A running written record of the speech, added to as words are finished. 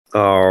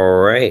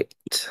All right.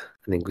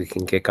 I think we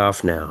can kick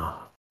off now.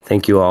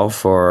 Thank you all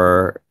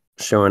for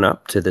showing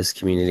up to this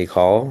community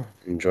call,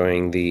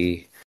 enjoying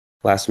the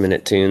last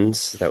minute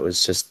tunes that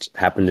was just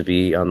happened to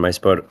be on my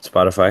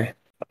Spotify.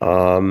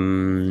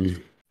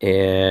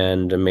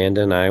 And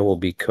Amanda and I will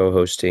be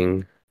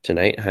co-hosting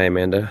tonight. Hi,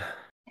 Amanda.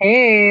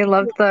 Hey,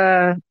 love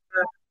the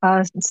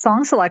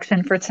song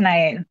selection for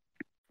tonight.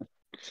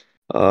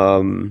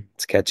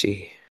 It's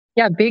catchy.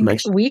 Yeah, I'm big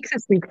actually, week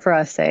this week for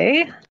us,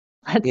 eh?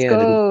 Let's yeah, it is the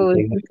go.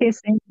 thing.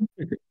 zkSync.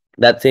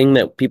 That thing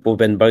that people have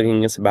been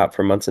bugging us about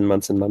for months and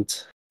months and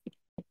months.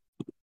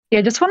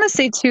 Yeah, just want to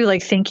say too,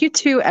 like, thank you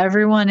to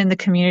everyone in the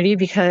community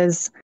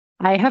because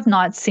I have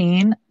not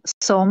seen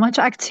so much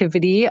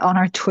activity on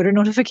our Twitter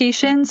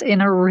notifications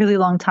in a really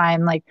long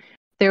time. Like,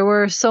 there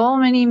were so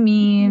many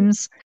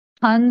memes,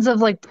 tons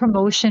of like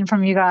promotion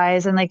from you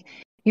guys, and like,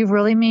 you've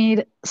really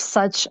made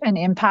such an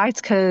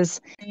impact because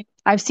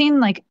I've seen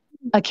like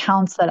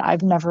accounts that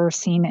I've never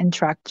seen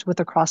interact with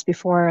the cross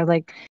before.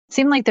 Like,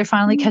 seem like they're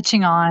finally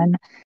catching on.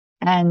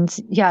 And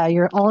yeah,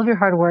 your all of your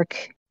hard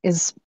work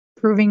is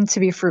proving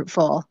to be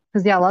fruitful.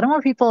 Because yeah, a lot of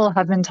more people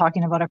have been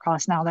talking about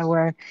across now that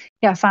we're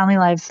finally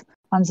live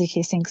on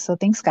zkSync. So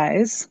thanks,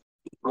 guys.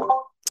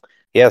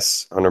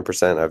 Yes,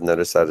 100%. I've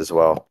noticed that as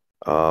well.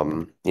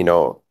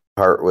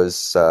 Hart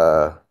was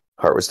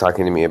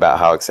talking to me about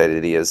how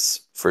excited he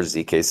is for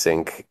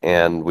zkSync,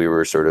 and we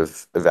were sort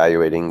of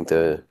evaluating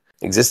the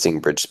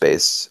existing bridge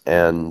space.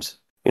 And,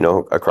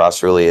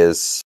 Across really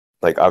is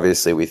like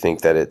obviously we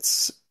think that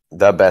it's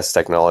the best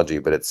technology,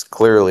 but it's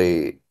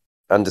clearly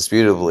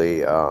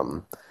undisputably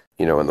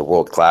in the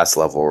world class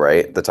level,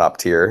 right? The top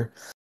tier.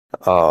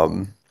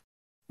 Um,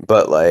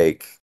 but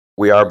like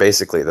we are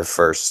basically the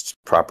first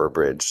proper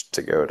bridge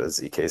to go to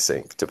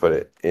zkSync, to put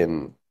it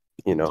in,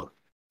 you know,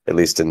 at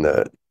least in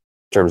the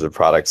terms of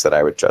products that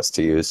I would trust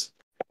to use.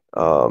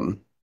 Um,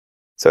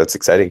 so it's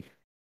exciting.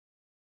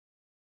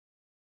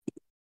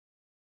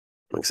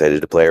 I'm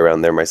excited to play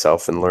around there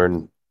myself and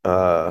learn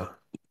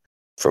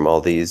from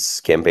all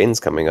these campaigns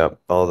coming up,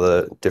 all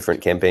the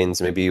different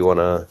campaigns. Maybe you want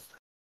to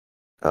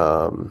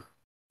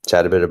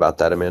chat a bit about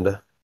that,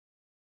 Amanda.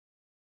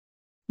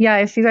 Yeah,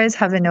 if you guys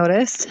haven't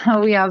noticed,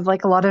 we have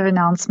like a lot of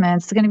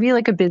announcements. It's going to be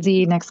like a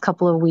busy next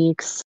couple of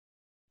weeks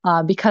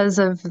because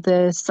of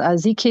this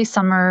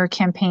zkSummer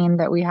campaign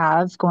that we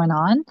have going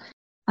on.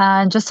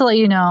 And just to let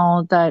you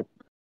know that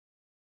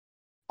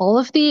all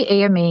of the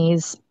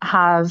AMAs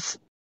have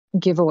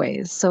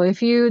giveaways. So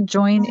if you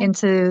join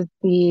into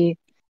the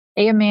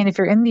AMA and if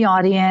you're in the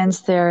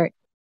audience, there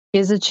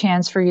is a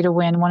chance for you to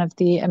win one of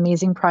the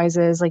amazing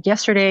prizes. Like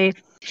yesterday,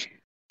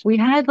 we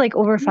had like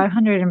over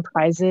 500 in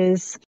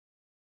prizes.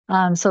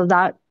 So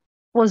that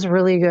was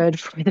really good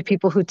for the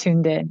people who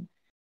tuned in.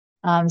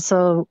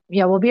 So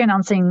yeah, we'll be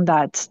announcing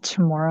that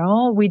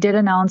tomorrow. We did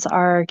announce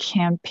our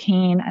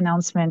campaign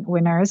announcement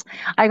winners.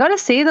 I gotta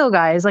say though,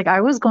 guys, like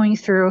I was going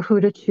through who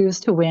to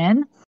choose to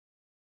win.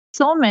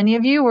 So many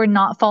of you were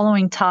not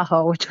following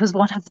Taho, which was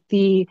one of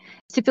the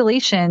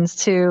stipulations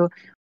to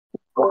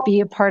be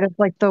a part of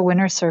like the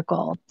winner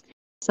circle.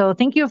 So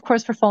thank you, of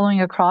course, for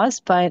following across.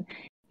 But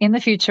in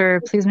the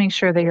future, please make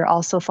sure that you're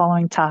also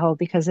following Tahoe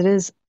because it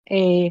is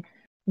a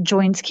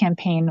joint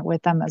campaign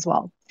with them as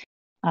well.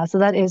 So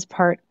that is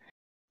part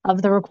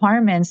of the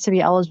requirements to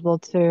be eligible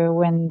to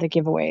win the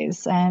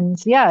giveaways.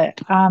 And yeah,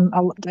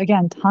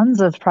 again, tons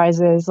of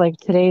prizes. Like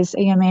today's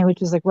AMA,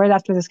 which is like right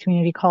after this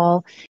community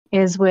call,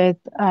 is with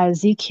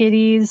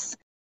zkitties. I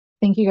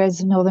think you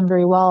guys know them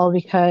very well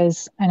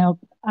because I know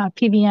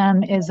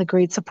PBM is a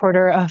great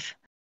supporter of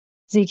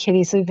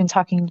zkitty. So we've been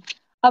talking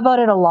about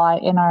it a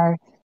lot in our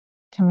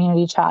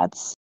community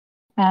chats.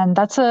 And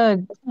that's a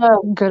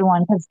good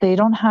one because they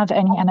don't have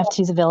any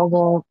NFTs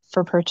available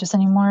for purchase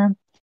anymore.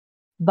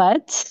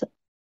 But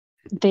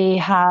they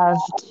have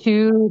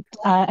two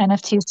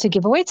NFTs to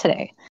give away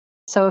today.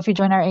 So if you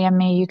join our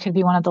AMA, you could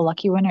be one of the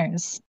lucky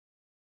winners.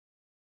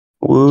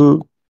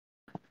 Woo.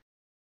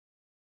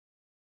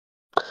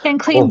 And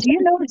Clayton, Cool. do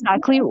you know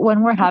exactly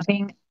when we're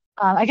having?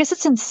 I guess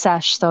it's in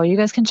Sesh, though. You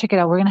guys can check it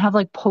out. We're gonna have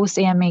like post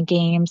AMA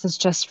games. It's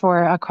just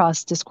for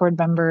across Discord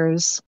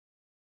members.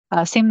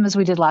 Same as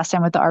we did last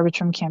time with the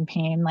Arbitrum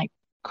campaign, like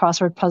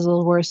crossword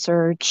puzzle, word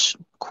search,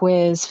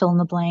 quiz, fill in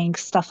the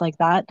blanks, stuff like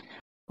that,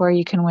 where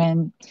you can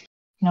win,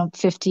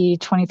 50,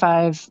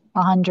 25,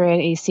 100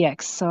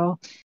 ACX. So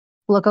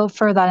look out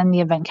for that in the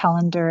event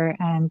calendar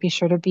and be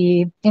sure to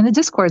be in the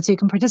Discord so you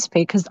can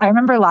participate. Because I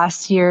remember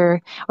last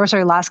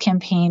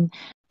campaign,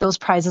 those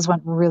prizes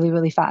went really,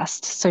 really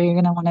fast. So you're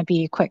going to want to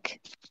be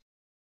quick.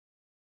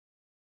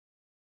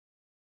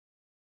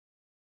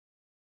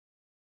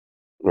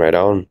 Right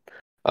on.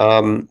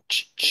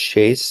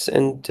 Chase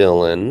and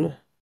Dylan,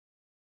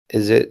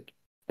 is it,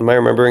 am I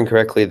remembering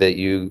correctly that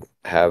you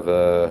have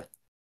to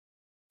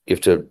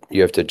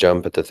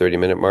jump at the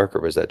 30-minute mark,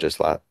 or was that just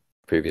last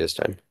previous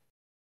time?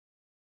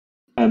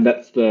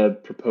 That's the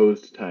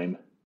proposed time.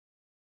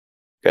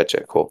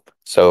 Gotcha, cool. You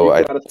So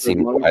got us for as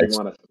long as you wise,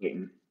 want us,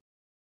 Clayton.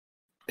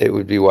 it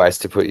would be wise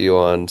to put you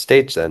on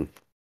stage then.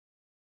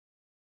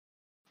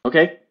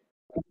 Okay.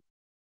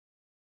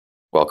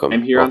 Welcome.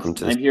 I'm here Welcome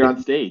to the I'm here on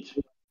stage.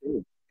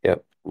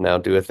 Yep. Now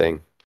do a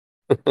thing.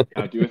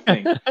 Now do a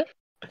thing.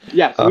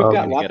 Yeah, so we've got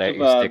Gonna get lots out of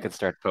your stick and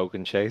start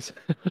poking Chase.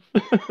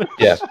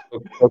 Yeah.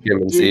 Poke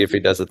him and see if he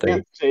Dude, does a thing.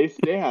 dance, Chase,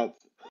 dance.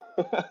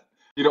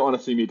 You don't want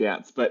to see me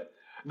dance, but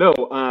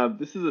no,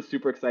 this is a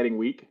super exciting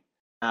week.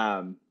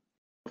 Um,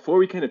 Before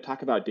we kind of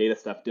talk about data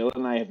stuff, Dylan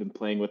and I have been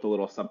playing with a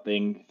little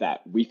something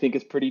that we think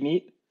is pretty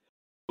neat.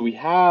 We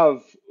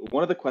have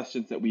one of the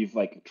questions that we've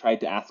like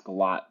tried to ask a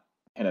lot,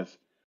 kind of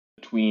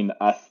between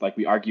us, like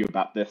we argue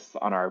about this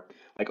on our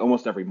like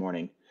almost every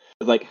morning,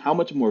 is like how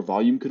much more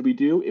volume could we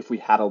do if we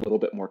had a little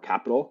bit more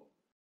capital?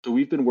 So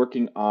we've been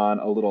working on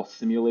a little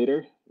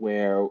simulator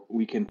where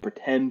we can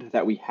pretend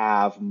that we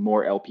have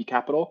more LP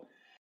capital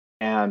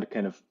and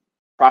kind of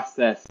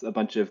process a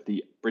bunch of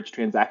the bridge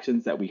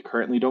transactions that we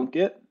currently don't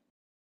get,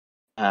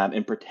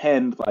 and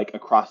pretend like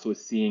Across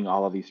was seeing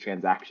all of these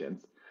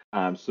transactions.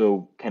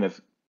 So kind of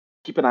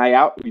keep an eye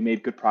out. We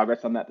made good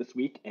progress on that this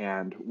week,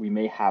 and we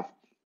may have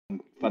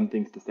some fun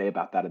things to say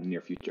about that in the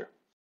near future.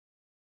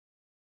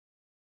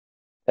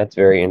 That's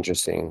very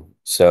interesting.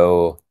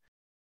 So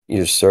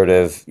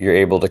you're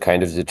able to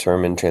kind of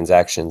determine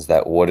transactions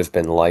that would have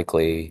been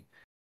likely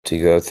to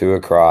go through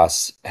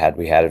Across had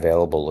we had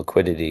available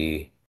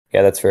liquidity.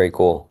 Yeah, that's very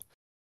cool.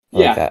 I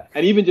like Yeah, that.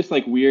 and even just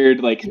like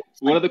weird, like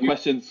one of the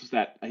questions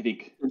that I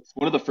think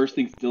one of the first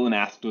things Dylan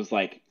asked was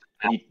like,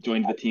 when he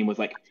joined the team was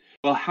like,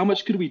 well, how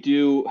much could we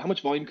do? How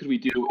much volume could we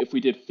do if we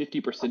did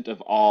 50% of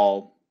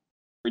all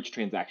bridge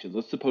transactions?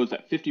 Let's suppose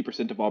that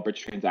 50% of all bridge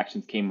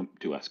transactions came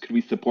to us. Could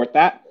we support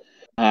that?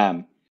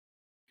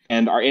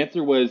 And our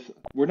answer was,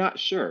 we're not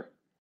sure.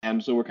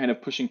 And so we're kind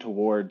of pushing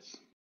towards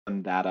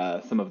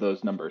that some of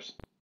those numbers.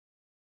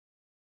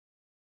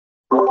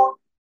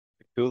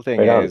 Cool thing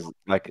Right on. is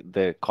like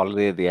the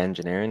quality of the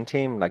engineering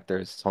team, like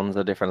there's tons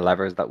of different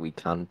levers that we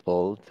can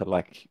pull to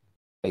like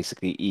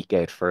basically eke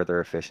out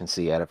further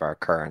efficiency out of our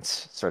current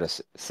sort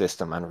of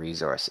system and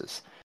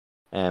resources.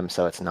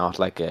 So it's not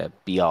like a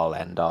be all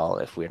end all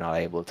if we're not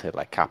able to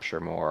like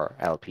capture more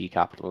LP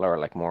capital or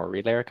like more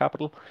relayer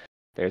capital.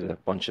 There's a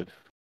bunch of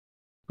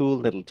cool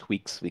little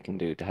tweaks we can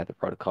do to how the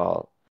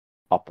protocol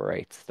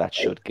operates that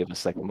should give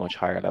us like much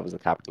higher levels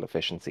of capital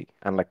efficiency.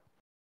 And like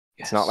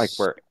it's not like Yes.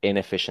 we're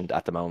inefficient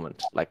at the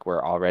moment. Like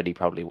we're already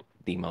probably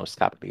the most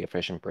capitally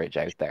efficient bridge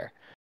out there.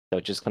 So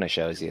it just kind of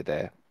shows you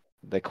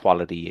the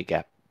quality you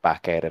get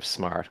back out of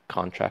smart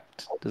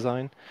contract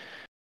design.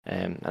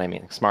 And I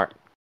mean smart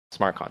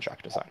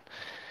contract design.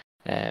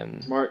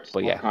 Smart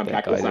But yeah, the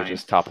contract guys are design.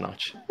 just top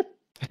notch.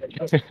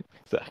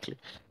 Exactly.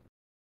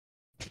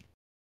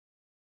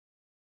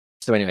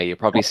 So anyway, you'll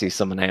probably see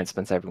some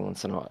announcements every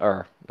once in a while,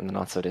 or in the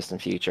not so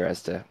distant future,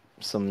 as to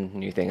some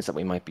new things that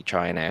we might be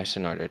trying out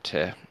in order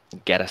to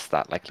get us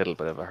that like little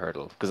bit of a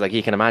hurdle. Because like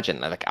you can imagine,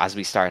 like as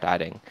we start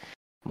adding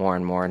more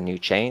and more new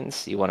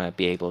chains, you want to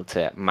be able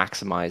to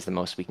maximize the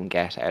most we can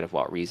get out of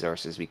what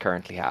resources we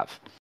currently have.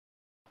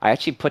 I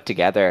actually put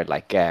together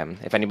like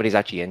if anybody's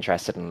actually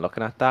interested in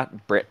looking at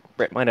that, Brit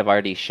might have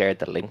already shared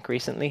the link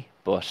recently,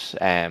 but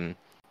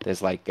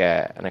there's like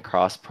an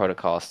across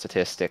protocol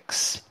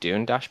statistics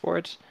Dune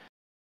dashboard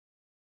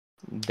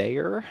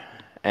there.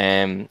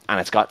 And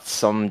it's got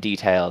some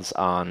details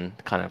on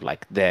kind of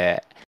like the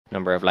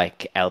number of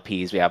like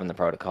LPs we have in the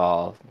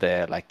protocol,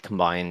 the like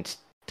combined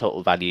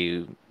total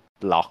value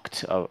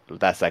locked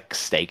that's like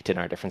staked in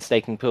our different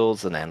staking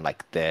pools, and then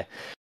like the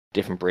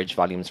different bridge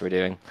volumes we're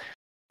doing.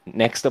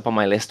 Next up on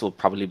my list will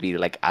probably be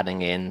like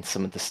adding in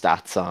some of the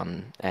stats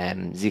on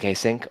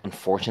zkSync.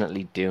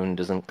 Unfortunately, Dune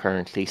doesn't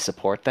currently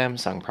support them,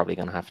 so I'm probably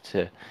gonna have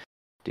to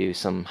do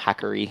some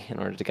hackery in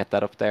order to get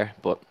that up there.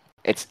 But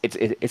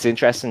it's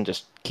interesting.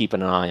 Just keep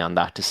an eye on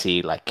that to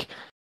see like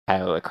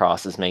how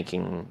Across is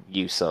making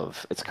use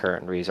of its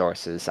current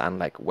resources and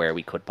like where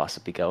we could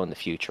possibly go in the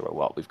future with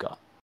what we've got.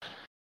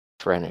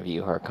 For any of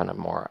you who are kind of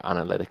more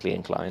analytically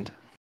inclined.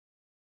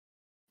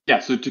 Yeah,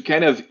 so to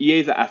kind of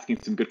EA's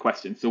asking some good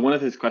questions. So one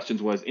of his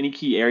questions was any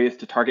key areas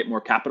to target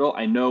more capital.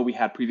 I know we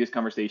had previous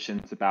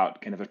conversations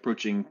about kind of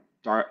approaching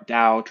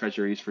DAO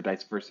treasuries for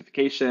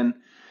diversification,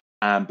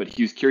 but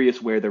he was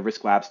curious where the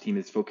Risk Labs team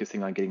is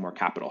focusing on getting more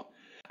capital.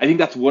 I think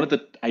that's one of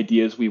the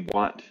ideas we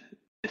want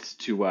this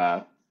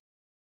to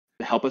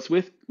help us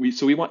with.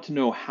 We want to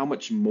know how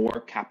much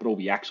more capital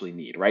we actually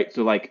need, right?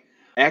 So like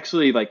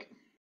actually like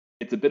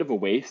it's a bit of a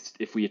waste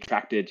if we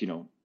attracted,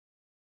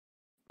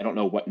 I don't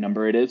know what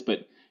number it is,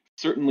 but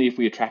certainly if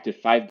we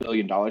attracted $5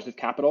 billion of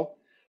capital,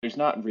 there's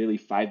not really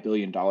 $5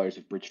 billion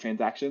of bridge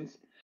transactions.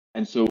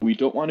 And so we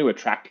don't want to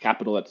attract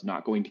capital that's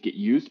not going to get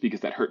used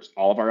because that hurts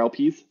all of our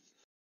LPs.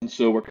 And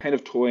so we're kind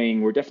of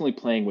we're definitely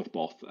playing with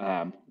both.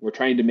 We're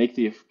trying to make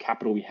the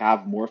capital we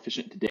have more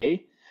efficient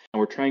today, and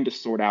we're trying to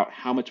sort out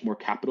how much more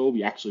capital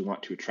we actually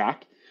want to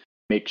attract,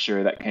 make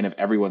sure that kind of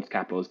everyone's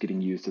capital is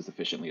getting used as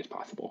efficiently as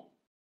possible.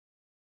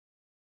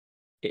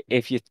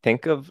 If you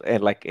think of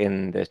it like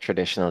in the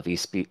traditional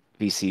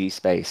VC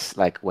space,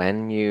 like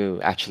when you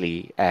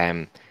actually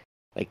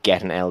like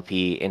get an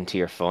LP into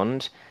your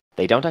fund,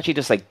 they don't actually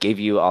just like give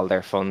you all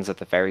their funds at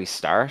the very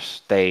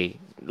start. They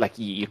like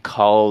you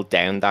call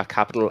down that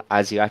capital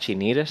as you actually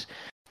need it.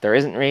 There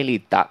isn't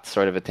really that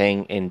sort of a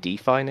thing in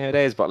DeFi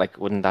nowadays, but like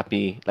wouldn't that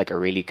be like a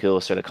really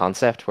cool sort of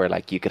concept where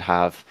like you could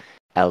have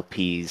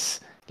LPs,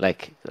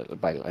 like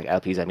by like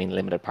LPs I mean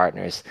limited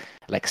partners,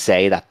 like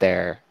say that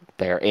they're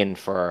in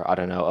for, I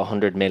don't know,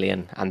 100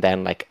 million, and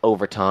then like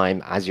over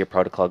time as your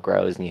protocol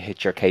grows and you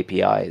hit your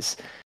KPIs,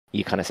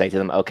 you kind of say to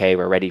them, okay,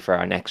 we're ready for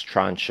our next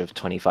tranche of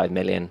 25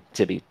 million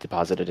to be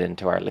deposited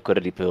into our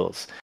liquidity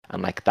pools.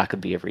 And like that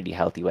could be a really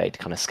healthy way to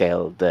kind of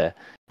scale the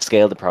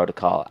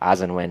protocol as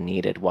and when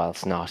needed,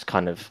 whilst not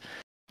kind of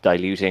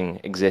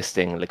diluting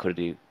existing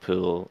liquidity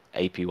pool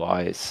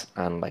APYs,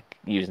 and like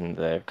using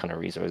the kind of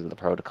resources of the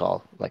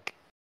protocol like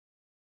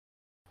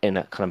in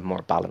a kind of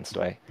more balanced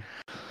way.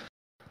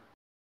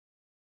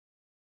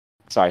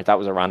 Sorry, that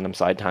was a random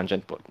side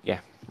tangent, but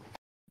yeah.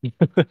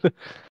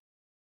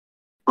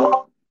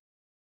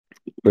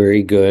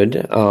 Very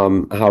good.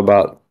 How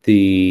about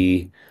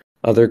the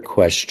other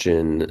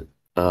question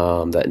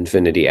that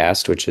Infinity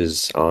asked, which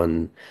is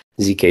on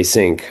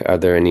zkSync? Are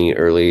there any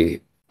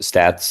early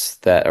stats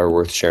that are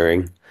worth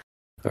sharing?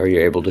 Are you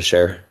able to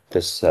share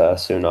this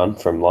soon on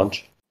from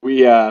launch?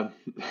 We yeah,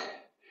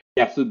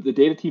 so the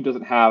data team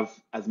doesn't have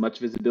as much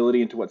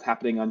visibility into what's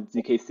happening on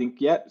zkSync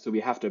yet, so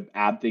we have to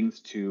add things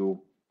to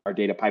our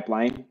data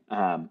pipeline.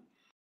 And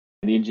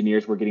the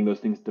engineers were getting those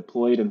things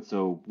deployed, and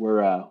so we're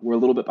a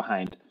little bit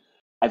behind.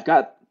 I've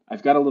got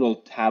a little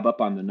tab up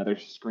on another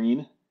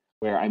screen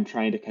where I'm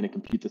trying to kind of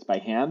compute this by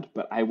hand,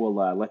 but I will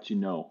let you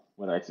know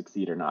whether I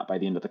succeed or not by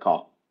the end of the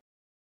call.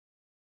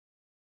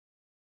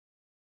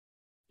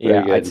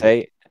 Yeah, I'd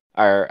say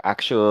our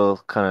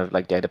actual kind of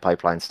like data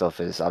pipeline stuff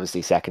is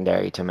obviously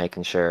secondary to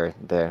making sure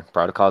the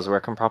protocols are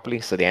working properly.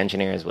 So the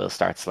engineers will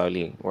start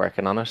slowly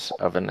working on it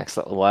over the next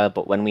little while.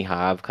 But when we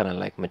have kind of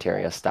like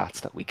material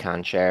stats that we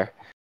can share,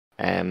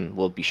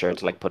 we'll be sure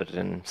to like put it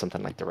in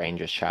something like the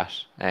Rangers chat,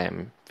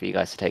 for you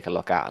guys to take a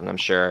look at. And I'm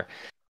sure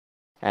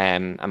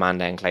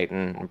Amanda and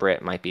Clayton and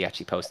Britt might be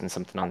actually posting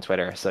something on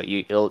Twitter, so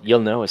you'll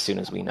know as soon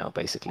as we know,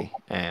 basically.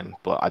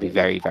 But I'd be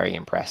very, very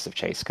impressed if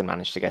Chase can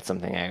manage to get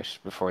something out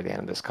before the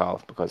end of this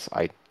call, because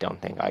I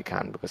don't think I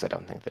can, because I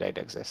don't think the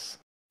data exists.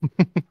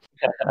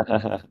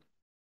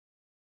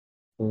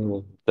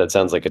 That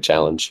sounds like a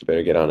challenge. You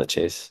better get on it,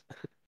 Chase.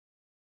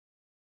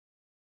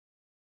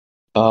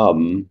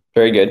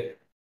 Very good.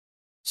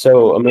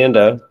 So,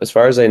 Amanda, as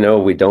far as I know,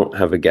 we don't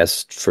have a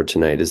guest for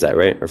tonight. Is that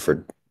right? Or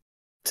for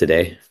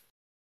today?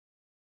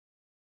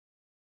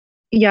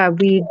 Yeah,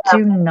 we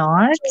do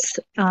not.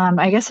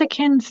 I guess I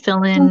can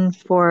fill in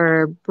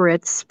for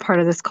Britt's part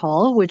of this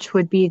call, which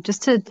would be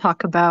just to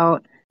talk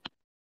about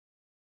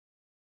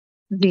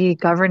the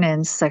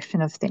governance section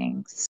of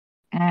things.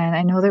 And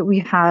I know that we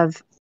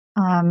have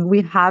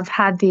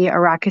had the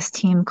Iraqis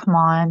team come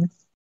on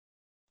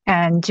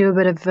and do a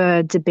bit of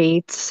a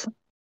debate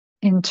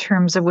in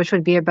terms of which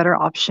would be a better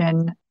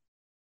option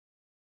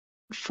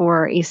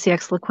for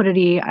ACX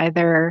liquidity,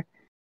 either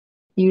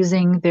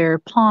using their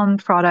Palm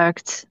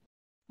product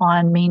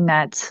on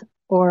mainnet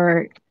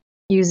or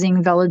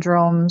using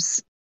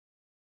velodromes,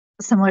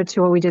 similar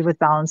to what we did with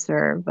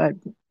Balancer, but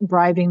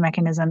bribing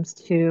mechanisms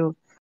to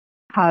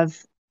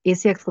have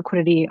ACX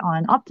liquidity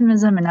on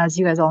Optimism. And as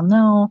you guys all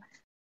know,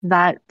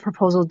 that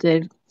proposal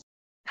did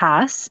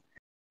pass.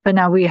 But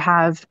now we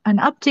have an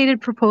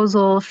updated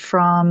proposal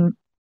from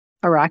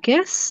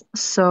Iraqis.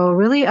 So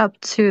really up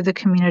to the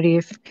community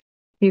if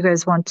you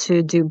guys want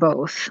to do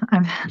both.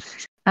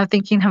 I'm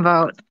thinking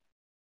about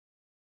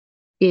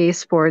EA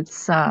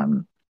Sports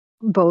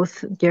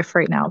both GIF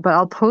right now, but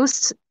I'll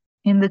post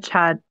in the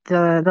chat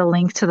the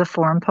link to the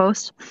forum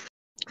post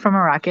from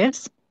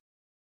Arrakis,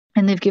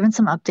 and they've given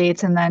some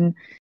updates. And then,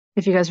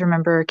 if you guys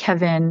remember,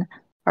 Kevin,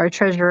 our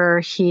treasurer,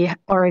 he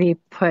already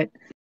put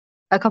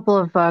a couple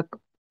of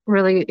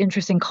really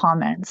interesting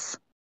comments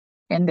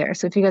in there.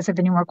 So if you guys have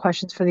any more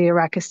questions for the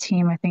Arrakis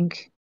team, I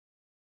think,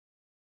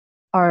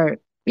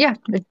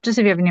 just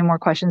if you have any more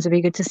questions, it'd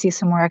be good to see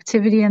some more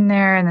activity in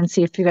there, and then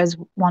see if you guys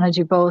want to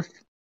do both.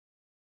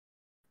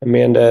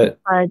 Amanda,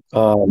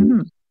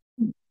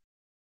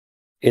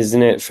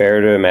 isn't it fair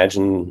to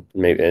imagine,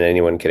 maybe, and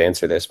anyone could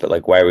answer this, but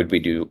like, why would we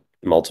do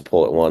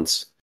multiple at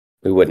once?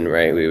 We wouldn't,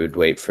 right? We would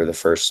wait for the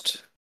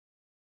first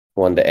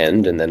one to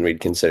end, and then we'd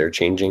consider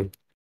changing.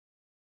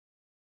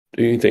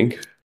 Do you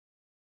think?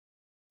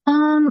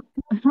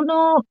 I don't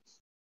know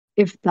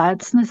if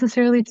that's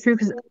necessarily true,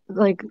 because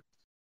like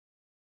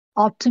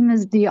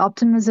the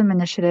Optimism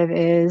initiative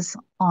is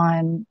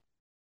on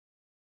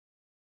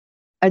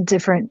it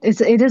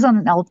is on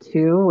an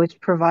L2,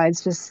 which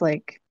provides just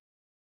like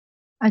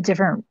a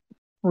different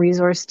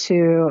resource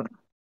to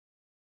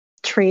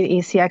trade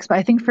ACX. But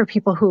I think for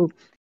people who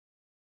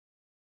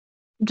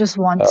just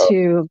want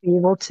to be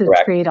able to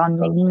trade on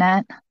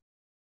mainnet,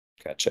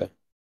 Gotcha.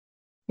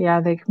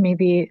 yeah,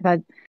 maybe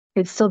that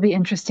it'd still be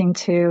interesting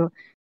to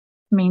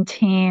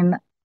maintain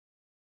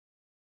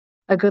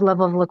a good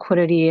level of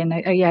liquidity and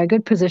a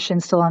good position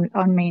still on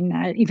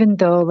mainnet, even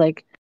though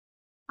like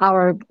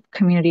our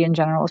community in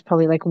general is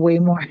probably like way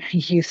more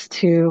used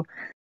to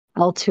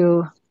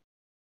L2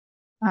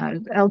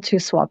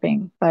 L2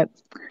 swapping. But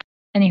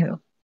anywho,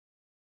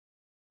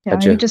 yeah,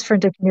 maybe Gotcha. just for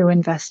new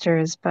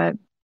investors. But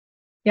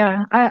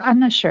yeah, I'm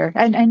not sure.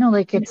 I know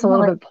like it's a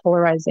little bit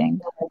polarizing.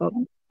 But,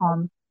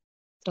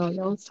 so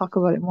yeah, let's talk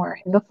about it more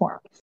in the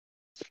forum.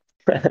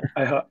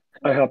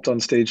 I hopped on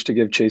stage to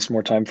give Chase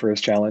more time for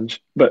his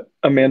challenge. But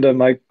Amanda,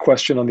 my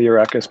question on the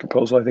Iraqis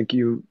proposal, I think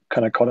you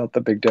kind of called out the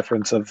big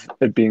difference of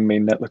it being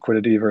mainnet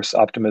liquidity versus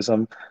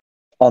optimism.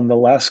 On the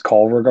last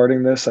call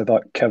regarding this, I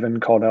thought Kevin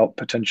called out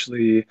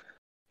potentially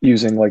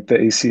using like the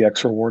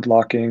ACX reward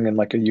locking and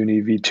like a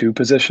Uni V2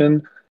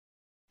 position.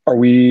 Are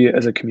we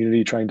as a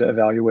community trying to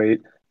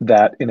evaluate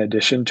that in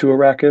addition to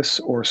Iraqis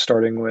or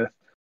starting with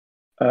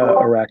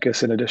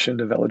Iraqis in addition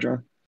to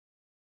Velodrome?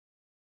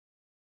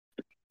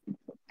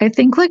 I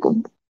think like,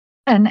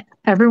 and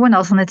everyone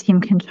else on the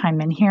team can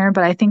chime in here,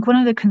 but I think one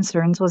of the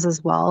concerns was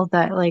as well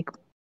that like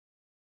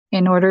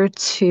in order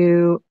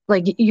to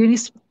like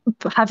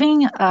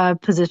having a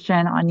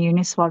position on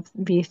Uniswap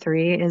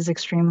v3 is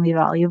extremely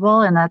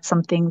valuable, and that's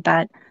something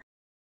that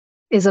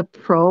is a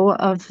pro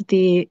of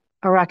the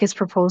Arrakis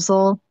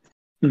proposal.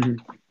 Mm-hmm.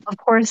 Of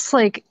course,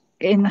 like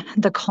in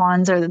the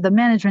cons are the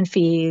management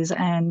fees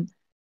and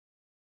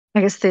I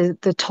guess the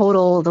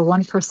total, the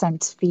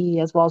 1% fee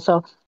as well.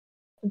 So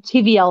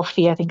TVL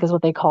fee, I think is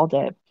what they called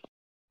it.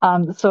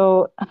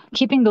 So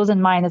keeping those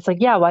in mind, it's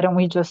like, yeah, why don't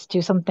we just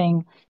do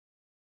something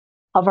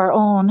of our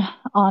own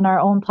on our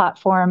own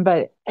platform?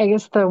 But I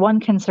guess the one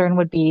concern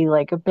would be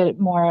like a bit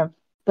more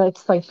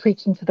that's like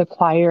preaching to the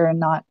choir and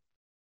not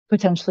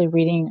potentially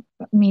reaching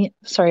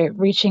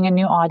a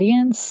new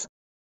audience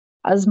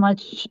as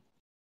much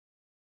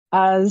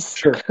as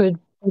Sure. could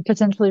be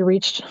potentially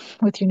reached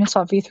with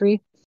Uniswap v3.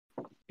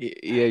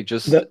 Yeah,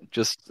 just That,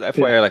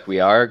 FYI, like we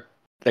are,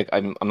 like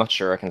I'm not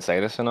sure I can say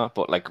this or not,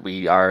 but like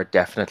we are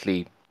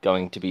definitely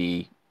going to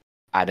be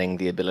adding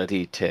the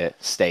ability to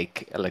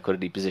stake a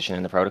liquidity position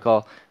in the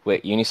protocol.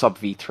 With Uniswap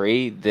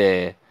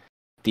v3,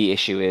 the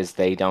issue is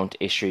they don't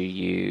issue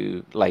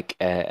you like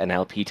an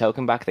LP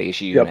token back; they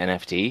issue you Yep. an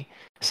NFT.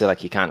 So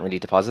like you can't really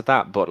deposit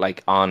that. But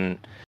like on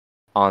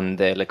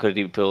the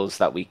liquidity pools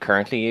that we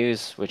currently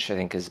use, which I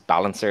think is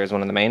Balancer is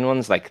one of the main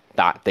ones, like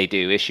that they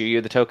do issue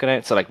you the token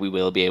out. So like we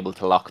will be able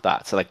to lock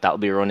that. So like that'll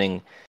be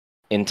running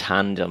in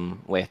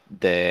tandem with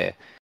the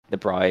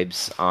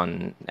bribes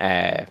on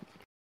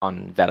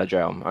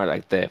Velodrome, or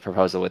like the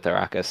proposal with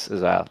Iraqis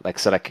as well. Like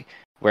so like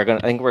I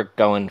think we're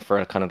going for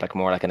a kind of like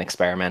more like an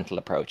experimental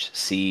approach,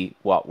 see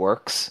what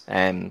works,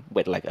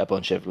 with like a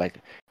bunch of like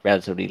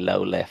relatively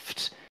low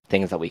lift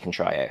things that we can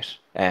try out.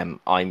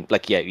 I'm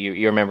like, yeah,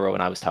 you remember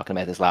when I was talking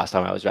about this last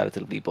time, I was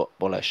relatively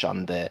bullish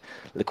on the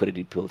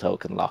liquidity pool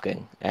token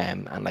locking,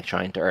 and like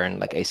trying to earn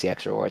like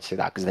ACX rewards through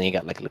that, because then you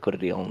get like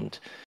liquidity owned,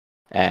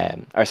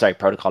 or sorry,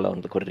 protocol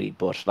owned liquidity,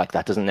 but like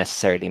that doesn't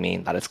necessarily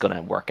mean that it's going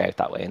to work out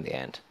that way in the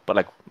end. But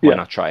like, why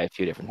not try a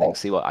few different things,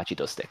 see what actually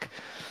does stick?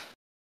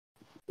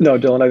 No,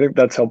 Dylan, I think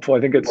that's helpful. I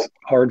think it's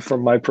hard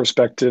from my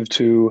perspective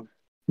to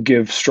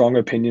give strong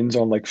opinions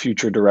on like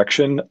future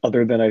direction,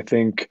 other than I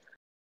think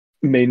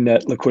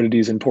mainnet liquidity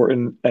is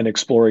important and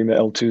exploring the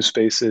L2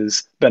 space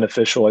is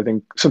beneficial. I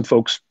think some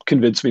folks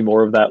convinced me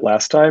more of that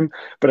last time,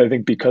 but I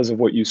think because of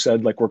what you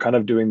said, like we're kind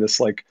of doing this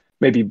like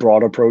maybe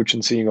broad approach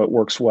and seeing what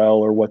works well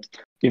or what,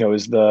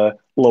 is the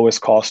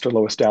lowest cost or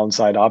lowest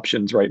downside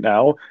options right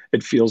now.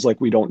 It feels like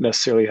we don't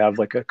necessarily have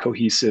like a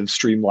cohesive,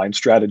 streamlined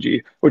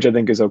strategy, which I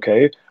think is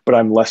okay, but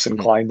I'm less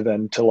inclined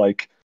then to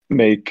like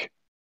make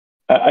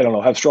I don't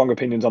know, have strong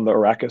opinions on the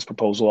Arrakis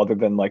proposal other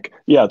than like,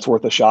 yeah, it's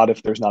worth a shot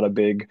if there's not a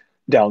big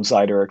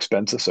downside or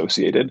expense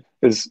associated.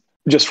 Is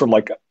just from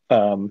like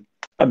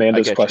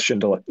Amanda's question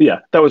to like, yeah,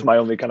 that was my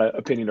only kind of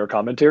opinion or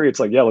commentary. It's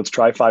like, yeah, let's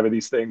try 5 of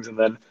these things and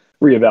then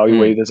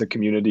reevaluate as a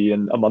community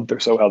in a month or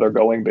so how they're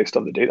going based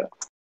on the data.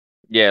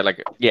 Yeah,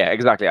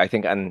 exactly. I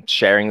think, and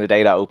sharing the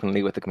data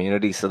openly with the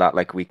community so that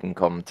like we can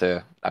come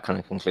to a kind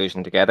of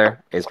conclusion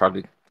together is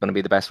probably going to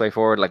be the best way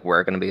forward. Like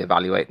we're going to be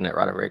evaluating it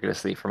rather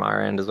rigorously from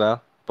our end as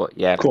well. But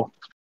yeah, cool.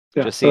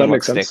 Yeah, just seeing that what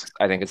makes sense. sticks,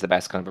 I think is the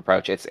best kind of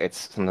approach.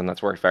 It's something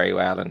that's worked very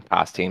well in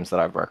past teams that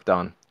I've worked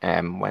on.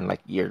 When like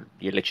you're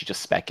literally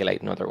just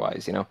speculating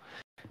otherwise,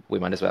 we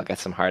might as well get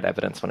some hard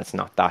evidence when it's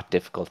not that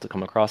difficult to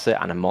come across it,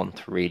 and a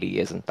month really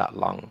isn't that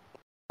long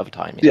of a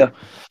time. Yeah,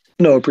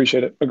 no,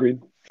 appreciate it. Agreed.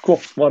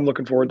 Cool. Well, I'm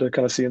looking forward to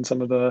kind of seeing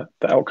some of the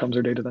outcomes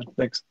or data then.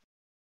 Thanks.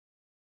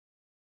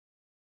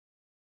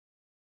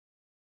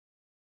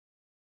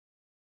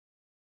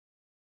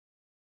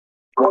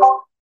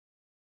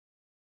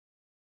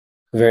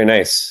 Very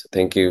nice.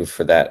 Thank you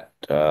for that,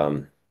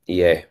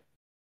 EA.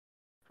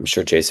 I'm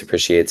sure Chase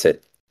appreciates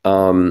it.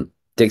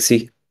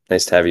 Dixie,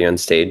 nice to have you on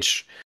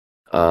stage.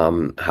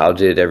 How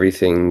did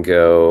everything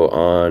go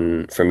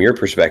on from your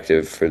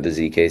perspective for the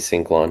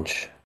zkSync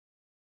launch?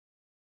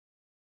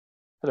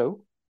 Hello.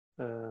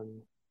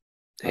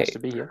 Nice to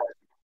be here.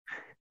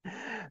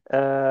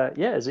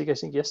 Yeah,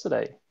 zkSync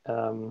yesterday.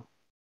 So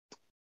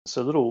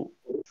a little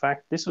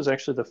fact, this was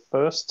actually the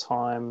first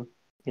time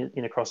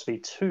in across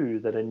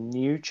v2 that a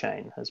new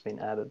chain has been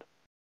added,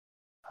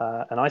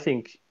 and I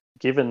think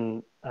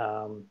given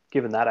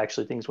that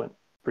actually things went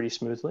pretty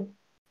smoothly,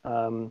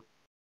 and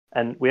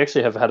we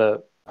actually have had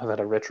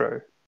a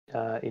retro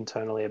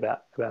internally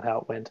about how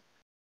it went,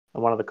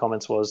 and one of the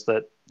comments was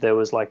that there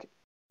was like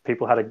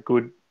people had a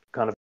good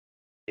kind of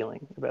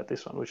feeling about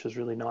this one, which is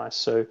really nice.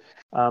 So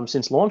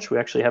since launch, we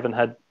actually haven't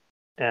had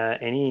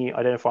any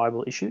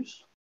identifiable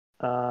issues.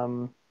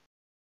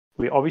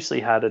 We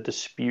obviously had a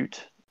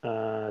dispute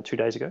 2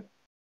 days ago,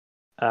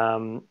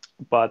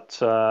 but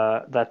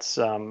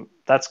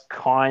that's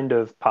kind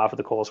of par for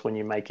the course when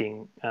you're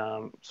making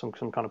some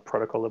kind of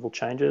protocol level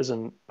changes.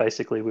 And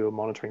basically, we were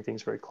monitoring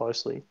things very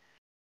closely.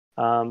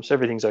 So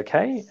everything's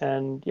okay,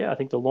 and yeah, I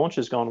think the launch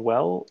has gone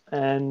well,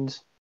 and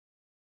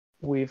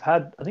we've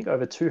had, I think,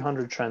 over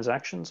 200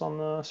 transactions on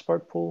the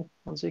spoke pool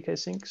on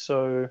zkSync.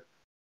 So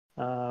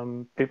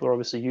people are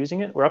obviously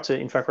using it. We're up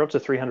to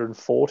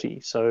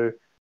 340. So I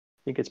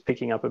think it's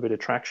picking up a bit of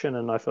traction.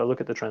 And if I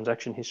look at the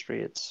transaction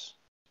history, it's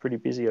pretty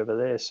busy over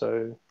there. So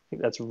I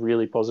think that's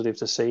really positive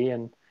to see.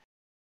 And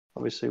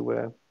obviously,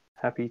 we're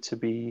happy to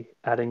be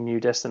adding new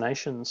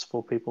destinations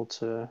for people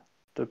to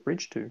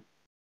bridge to.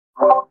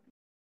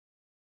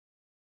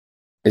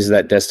 Is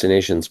that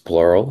destinations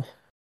plural?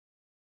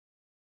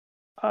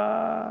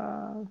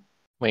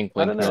 Wink,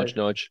 I don't wink, know. nudge,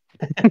 nudge.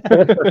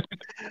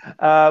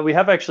 We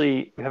have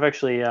actually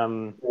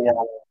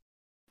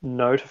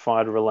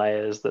notified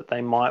relayers that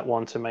they might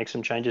want to make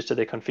some changes to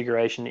their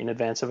configuration in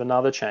advance of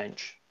another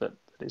change that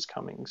is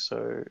coming.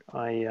 So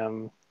I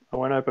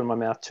won't open my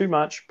mouth too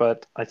much,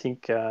 but I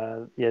think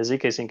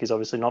zkSync is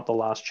obviously not the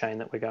last chain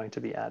that we're going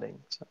to be adding.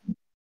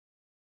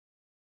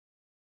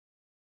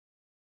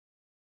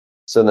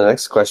 So the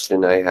next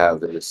question I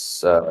have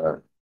is,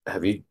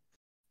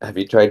 have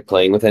you tried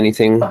playing with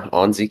anything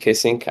on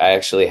zkSync? I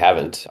actually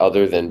haven't,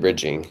 other than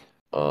bridging.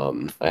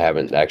 I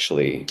haven't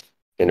actually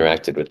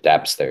interacted with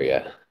dApps there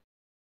yet.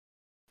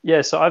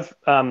 Yeah, so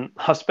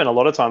I've spent a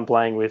lot of time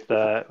playing with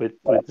the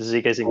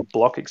zkSync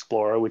Block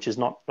Explorer, which is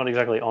not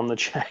exactly on the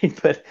chain,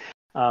 but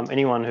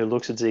anyone who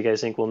looks at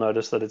zkSync will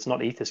notice that it's not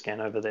Etherscan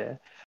over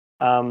there.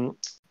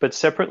 But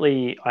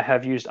separately, I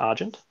have used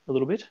Argent a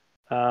little bit,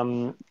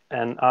 and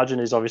Argent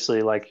is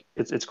obviously like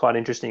it's quite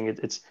interesting.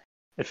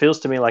 It feels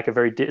to me like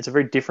it's a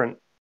very different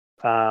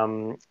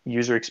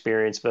user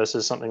experience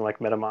versus something like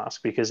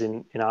MetaMask, because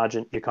in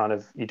Argent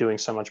you're doing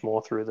so much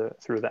more through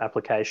the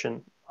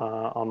application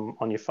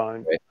on your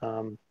phone.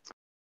 Right.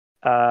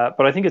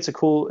 But I think it's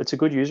a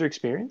good user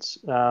experience,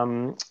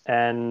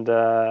 and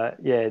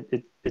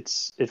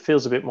it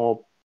feels a bit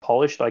more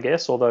polished, I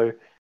guess. Although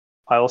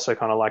I also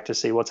kind of like to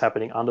see what's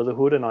happening under the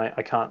hood, and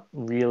I can't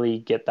really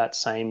get that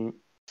same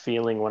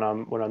feeling when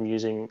I'm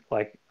using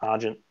like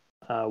Argent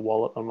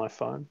wallet on my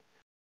phone.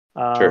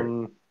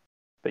 Sure.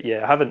 But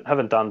yeah, I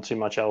haven't done too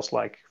much else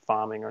like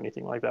farming or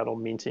anything like that, or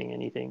minting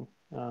anything.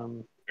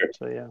 Sure.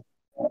 So yeah,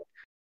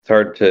 it's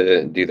hard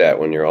to do that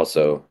when you're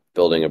also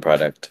building a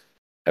product,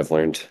 I've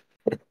learned.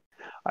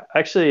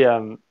 I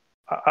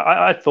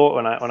thought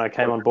when I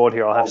came on board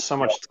here, I'll have so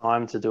much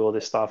time to do all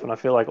this stuff, and I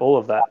feel like all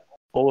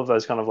of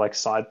those kind of like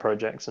side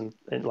projects and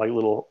like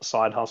little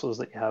side hustles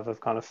that you have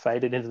kind of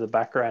faded into the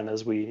background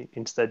as we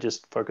instead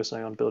just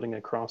focusing on building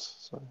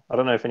across. So I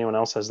don't know if anyone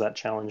else has that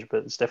challenge,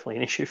 but it's definitely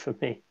an issue for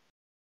me.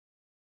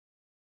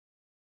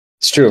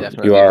 It's true.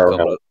 Definitely You are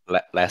become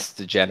less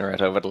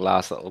degenerate over the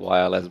last little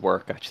while as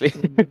work actually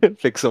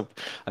picks up.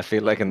 I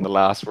feel like in the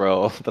last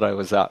role that I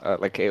was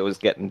at, like it was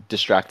getting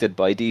distracted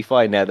by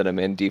DeFi. Now that I'm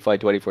in DeFi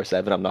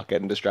 24/7, I'm not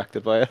getting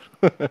distracted by it.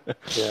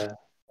 Yeah,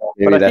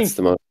 maybe that's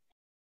the most.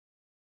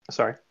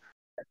 Sorry.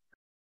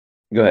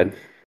 Go ahead.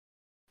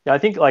 Yeah, I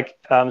think like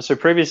so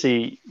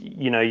previously,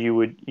 you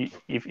would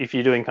if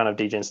you're doing kind of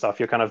degen stuff,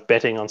 you're kind of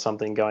betting on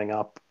something going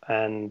up,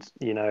 and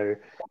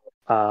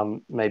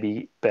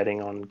maybe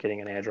betting on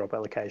getting an airdrop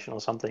allocation or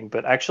something.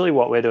 But actually,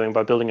 what we're doing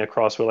by building a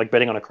cross, we're like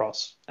betting on a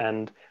cross,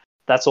 and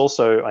that's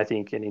also, I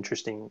think, an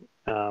interesting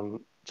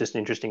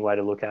way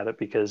to look at it,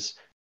 because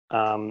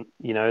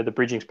the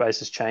bridging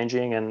space is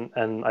changing,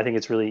 and I think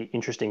it's really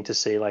interesting to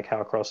see like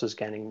how a cross is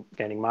gaining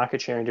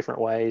market share in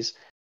different ways.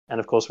 And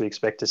of course, we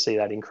expect to see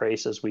that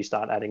increase as we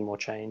start adding more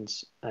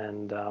chains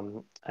and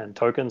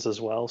tokens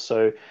as well.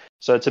 So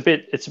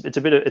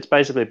it's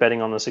basically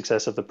betting on the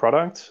success of the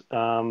product.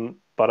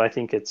 But I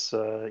think it's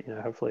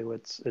hopefully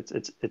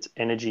it's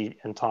energy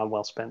and time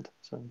well spent.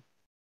 So.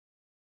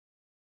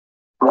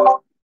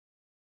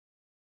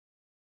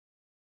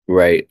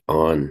 Right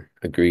on.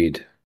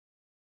 Agreed.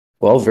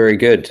 Well, very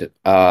good.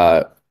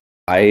 I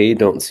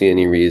don't see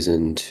any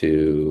reason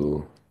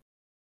to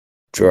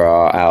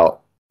draw out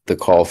the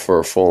call for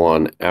a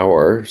full-on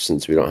hour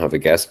since we don't have a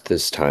guest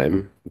this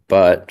time,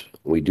 but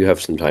we do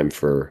have some time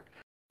for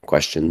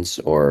questions,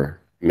 or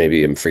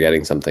maybe I'm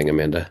forgetting something,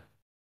 Amanda.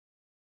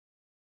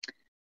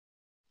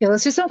 Yeah,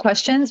 let's do some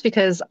questions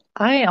because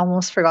I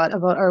almost forgot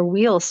about our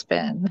wheel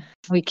spin.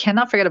 We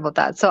cannot forget about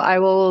that. So I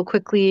will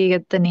quickly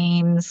get the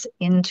names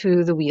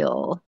into the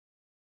wheel.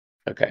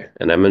 Okay,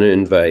 and I'm going to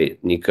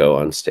invite Nico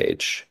on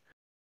stage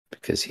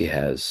because he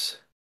has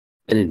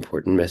an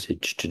important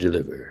message to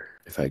deliver.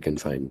 If I can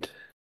find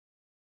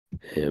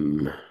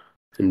him,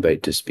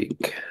 invite to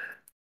speak.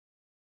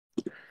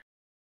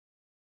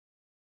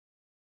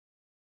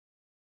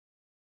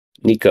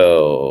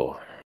 Nico.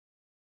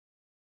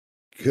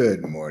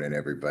 Good morning,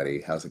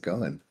 everybody. How's it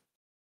going?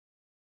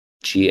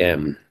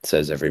 GM,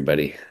 says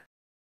everybody.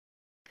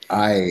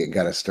 I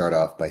got to start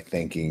off by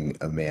thanking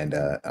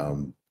Amanda.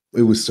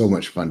 It was so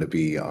much fun to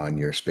be on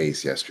your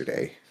space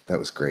yesterday. That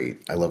was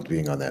great. I loved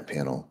being on that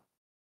panel.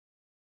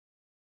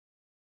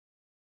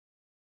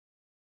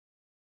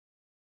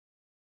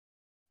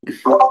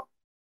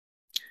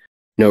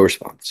 No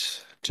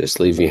response. Just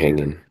leave you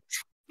hanging.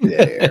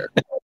 There.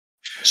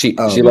 She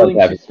Um, she loves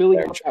having She's filling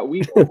out that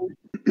week.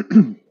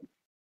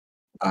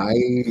 I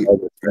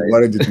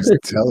wanted to just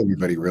tell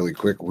everybody really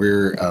quick,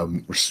 we're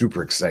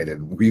super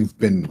excited. We've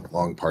been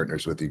long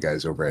partners with you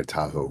guys over at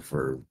Tahoe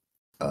for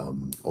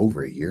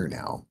over a year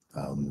now.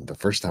 The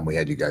first time we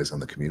had you guys on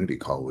the community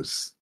call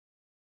was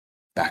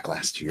back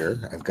last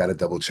year. I've got to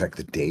double check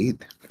the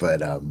date,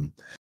 but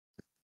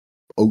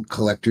oat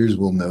collectors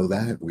will know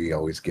that. We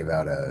always give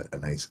out a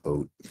nice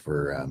oat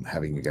for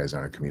having you guys on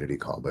our community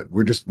call. But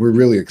we're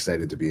really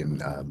excited to be in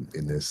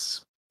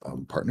this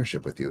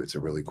partnership with you. It's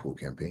a really cool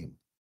campaign.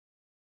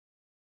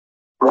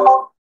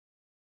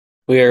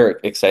 We're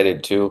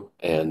excited too,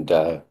 and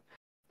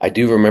I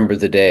do remember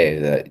the day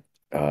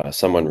that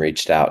someone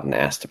reached out and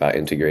asked about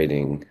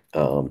integrating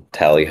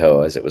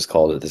Tally-Ho, as it was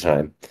called at the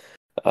time.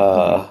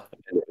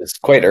 And it was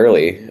quite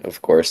early,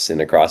 of course,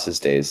 in Across's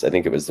days. I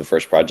think it was the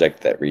first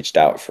project that reached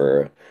out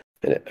for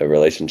a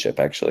relationship,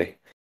 actually.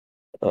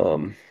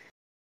 And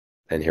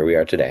here we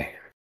are today.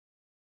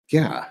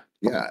 Yeah,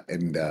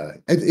 and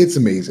it's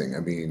amazing. I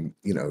mean,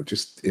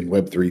 just in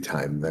Web3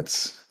 time,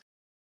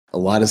 a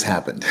lot has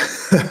happened.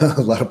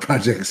 A lot of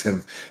projects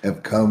have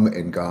come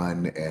and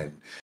gone, and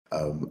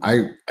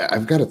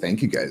I've got to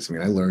thank you guys. I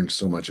mean, I learned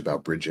so much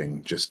about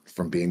bridging just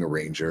from being a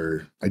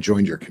ranger. I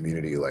joined your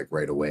community like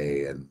right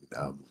away, and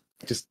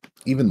just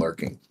even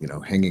lurking,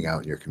 hanging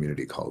out in your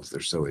community calls. They're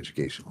so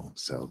educational.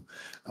 So,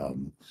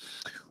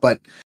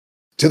 but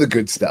to the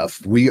good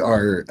stuff. We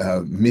are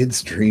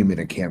midstream in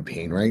a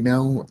campaign right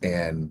now,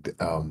 and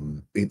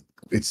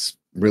it's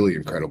really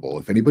incredible.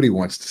 If anybody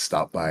wants to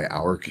stop by,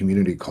 our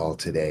community call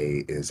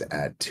today is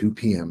at 2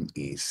 p.m.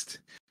 East.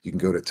 You can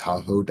go to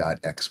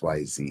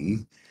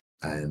taho.xyz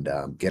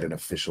and get an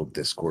official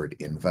Discord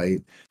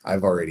invite.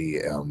 I've already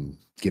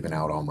given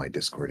out all my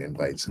Discord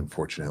invites.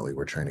 Unfortunately,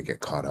 we're trying to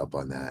get caught up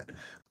on that.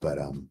 But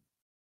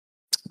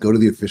go to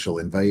the official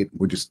invite.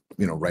 We're just,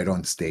 right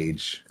on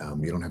stage.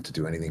 You don't have to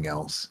do anything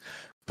else.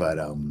 But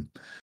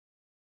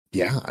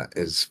yeah,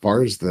 as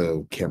far as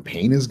the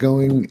campaign is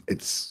going,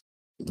 it's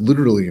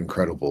literally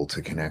incredible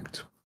to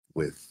connect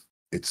with.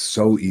 It's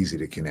so easy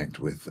to connect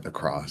with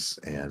across.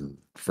 And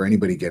for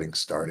anybody getting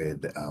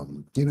started,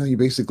 you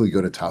basically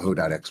go to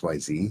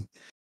taho.xyz.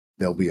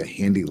 There'll be a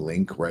handy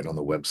link right on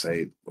the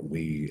website.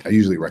 I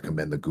usually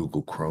recommend the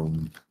Google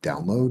Chrome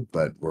download,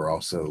 but we're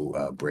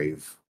also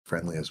Brave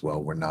friendly as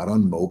well. We're not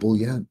on mobile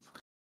yet,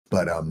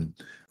 but a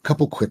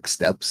couple quick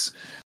steps.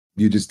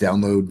 You just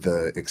download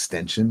the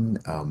extension.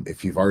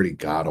 If you've already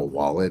got a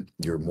wallet,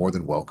 you're more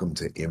than welcome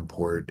to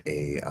import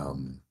a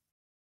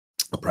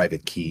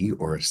private key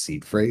or a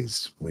seed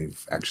phrase.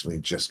 We've actually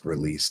just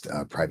released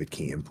private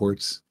key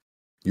imports.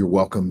 You're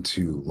welcome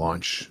to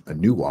launch a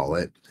new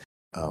wallet.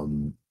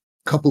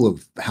 Couple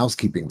of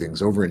housekeeping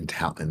things over in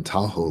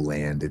Tahoe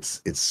land.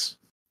 It's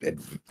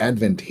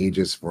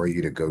advantageous for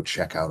you to go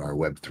check out our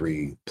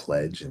Web3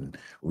 pledge and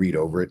read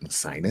over it and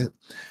sign it.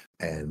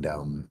 And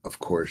of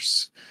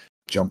course,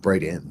 jump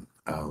right in.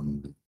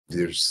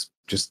 It's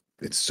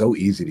so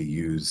easy to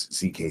use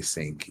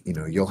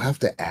zkSync. You'll have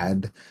to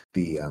add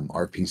the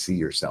RPC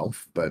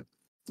yourself, but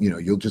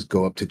you'll just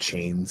go up to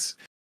chains.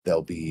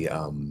 There'll be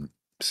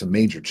some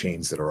major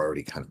chains that are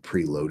already kind of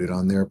preloaded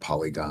on there,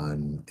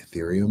 Polygon,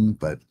 Ethereum,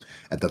 but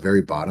at the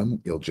very bottom,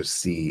 you'll just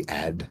see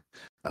add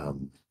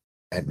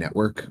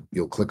network.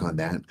 You'll click on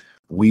that.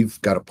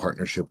 We've got a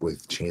partnership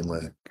with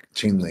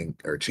Chainlink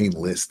or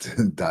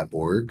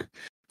chainlist.org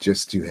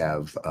just to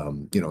have a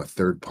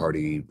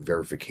third-party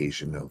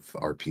verification of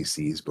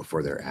RPCs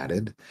before they're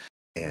added.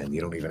 And you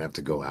don't even have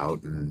to go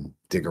out and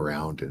dig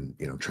around and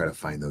try to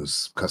find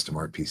those custom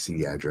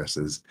RPC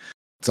addresses.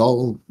 It's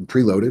all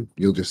preloaded.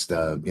 You'll just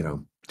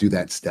do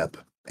that step,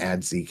 add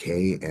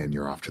ZK, and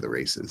you're off to the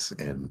races.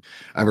 And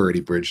I've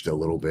already bridged a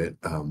little bit.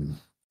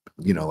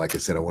 Like I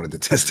said, I wanted to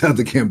test out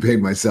the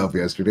campaign myself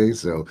yesterday,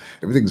 so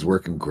everything's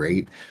working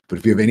great. But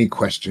if you have any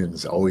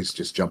questions, always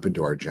just jump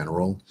into our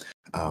general.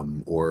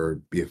 Or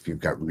if you've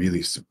got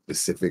really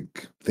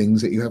specific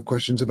things that you have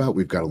questions about,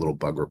 we've got a little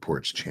bug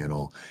reports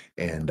channel,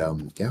 and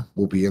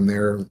we'll be in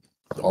there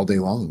all day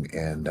long.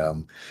 And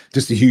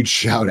just a huge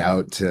shout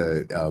out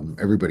to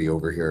everybody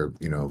over here.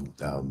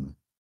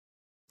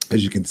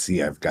 As you can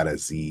see, I've got a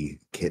Z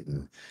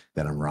kitten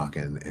that I'm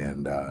rocking,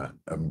 and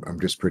I'm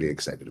just pretty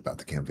excited about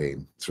the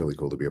campaign. It's really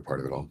cool to be a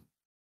part of it all.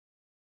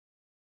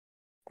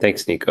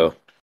 Thanks, Nico.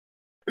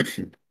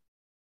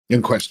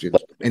 And questions.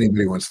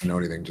 Anybody wants to know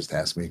anything, just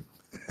ask me.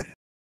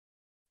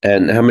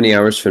 And how many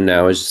hours from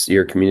now is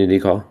your community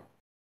call?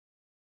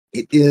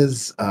 It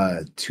is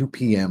 2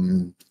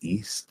 p.m.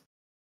 East,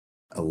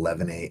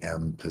 11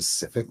 a.m.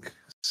 Pacific.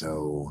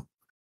 So,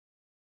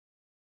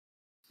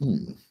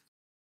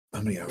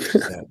 how many hours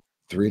is that?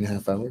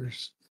 3.5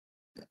 hours?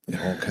 It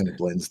all kind of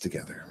blends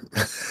together.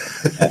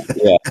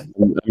 Yeah,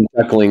 I'm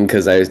chuckling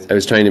because I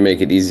was trying to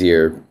make it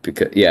easier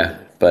because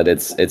but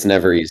it's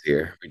never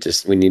easier.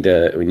 We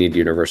need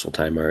universal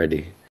time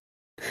already.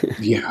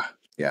 Yeah,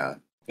 yeah.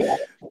 All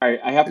right,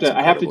 I have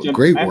to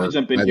Great work,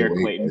 jump in by the here,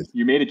 way, Clayton. guys.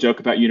 You made a joke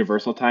about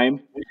universal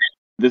time.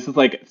 This is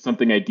like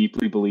something I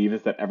deeply believe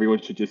is that everyone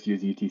should just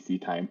use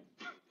UTC time.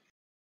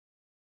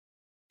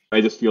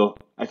 I feel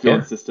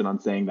insistent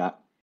on saying that.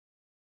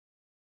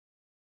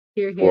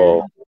 Here, here.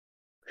 Well,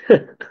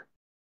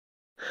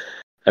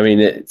 I mean,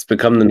 it's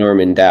become the norm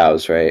in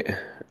DAOs, right?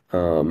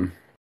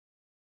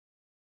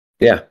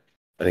 Yeah,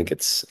 I think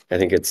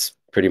it's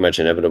pretty much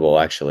inevitable,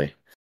 actually.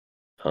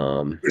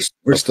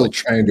 We're still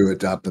trying to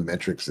adopt the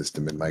metric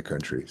system in my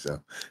country, so.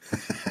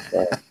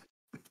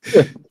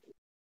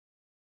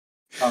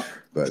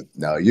 But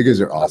no, you guys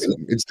are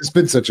awesome. It's just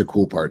been such a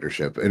cool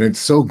partnership, and it's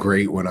so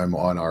great when I'm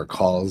on our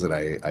calls and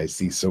I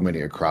see so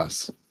many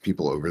across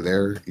people over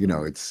there. You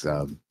know, it's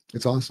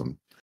awesome.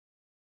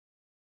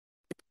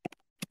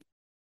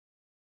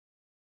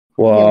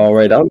 Well,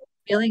 right on.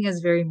 Feeling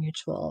is very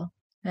mutual.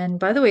 And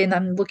by the way, and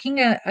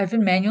I've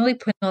been manually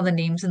putting all the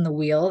names in the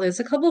wheel. There's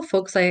a couple of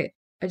folks I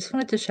just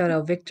wanted to shout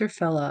out, Victor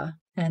Fella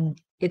and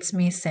It's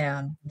Me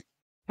Sam.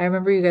 I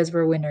remember you guys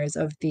were winners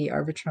of the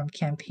Arbitrum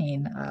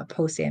campaign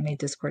post AMA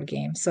Discord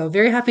game. So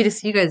very happy to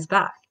see you guys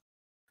back.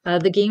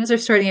 The games are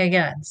starting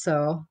again,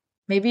 so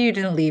maybe you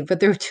didn't leave, but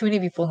there were too many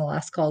people in the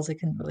last calls I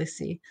couldn't really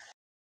see.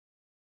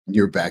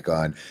 You're back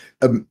on.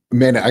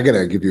 Man, I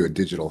gotta give you a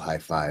digital high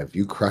five.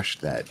 You crushed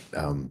that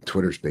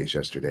Twitter space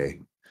yesterday.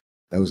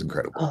 That was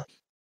incredible. Oh,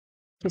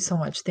 thank you so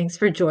much. Thanks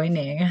for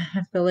joining.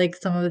 I feel like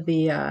some of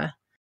the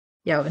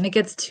when it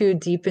gets too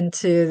deep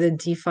into the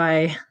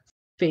DeFi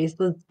space,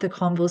 the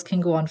combos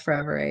can go on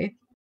forever, right?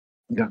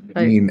 Yeah,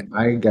 I mean,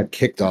 I got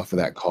kicked off of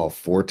that call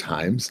 4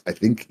 times. I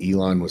think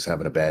Elon was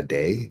having a bad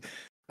day.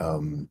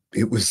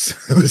 It was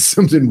it was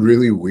something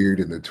really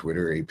weird in the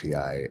Twitter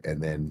API,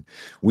 and then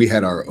we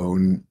had our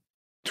own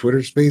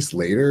Twitter space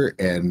later,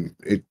 and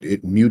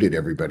it muted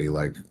everybody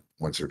like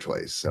once or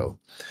twice. So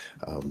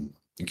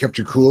you kept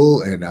your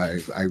cool, and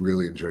I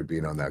really enjoyed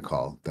being on that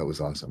call. That was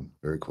awesome.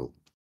 Very cool.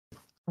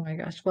 Oh my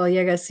gosh. Well,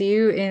 yeah, guys, see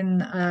you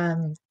in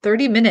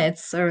 30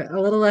 minutes or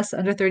a little less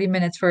under 30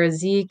 minutes for a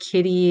Z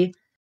Kitty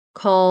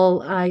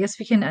call. I guess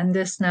we can end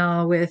this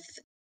now with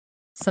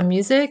some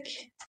music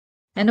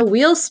and a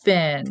wheel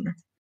spin.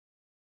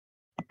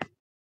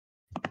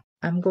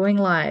 I'm going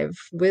live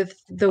with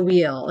the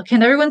wheel.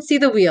 Can everyone see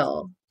the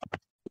wheel?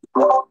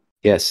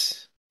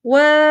 Yes.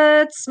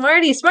 What?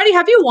 Smarty,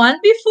 have you won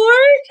before?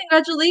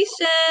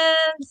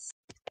 Congratulations.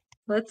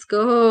 Let's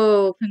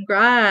go.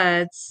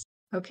 Congrats.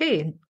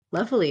 Okay,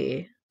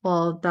 lovely.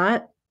 Well,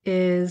 that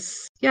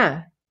is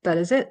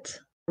it.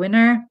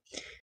 Winner.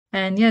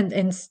 And yeah,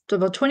 in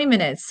about 20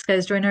 minutes,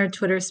 guys, join our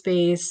Twitter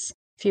space.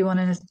 If you want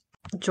to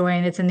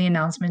join, it's in the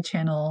announcement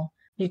channel.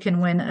 You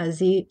can win a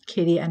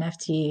zkD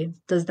NFT.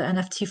 Does the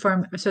NFT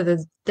farm, so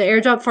the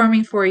airdrop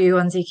farming for you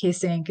on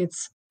zkSync.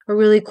 It's a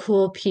really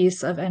cool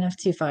piece of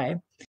NFT-fi.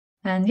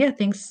 And yeah,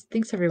 thanks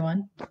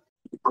everyone.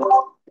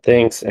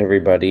 Thanks,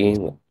 everybody.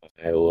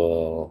 I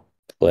will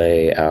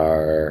play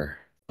our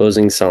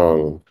closing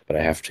song, but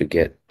I have to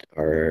get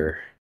our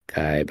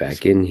guy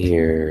back in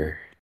here.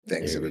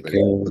 Thanks, There we everybody.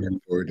 go.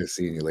 Looking forward to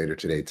seeing you later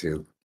today,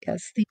 too.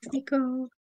 Yes, thanks, Nico.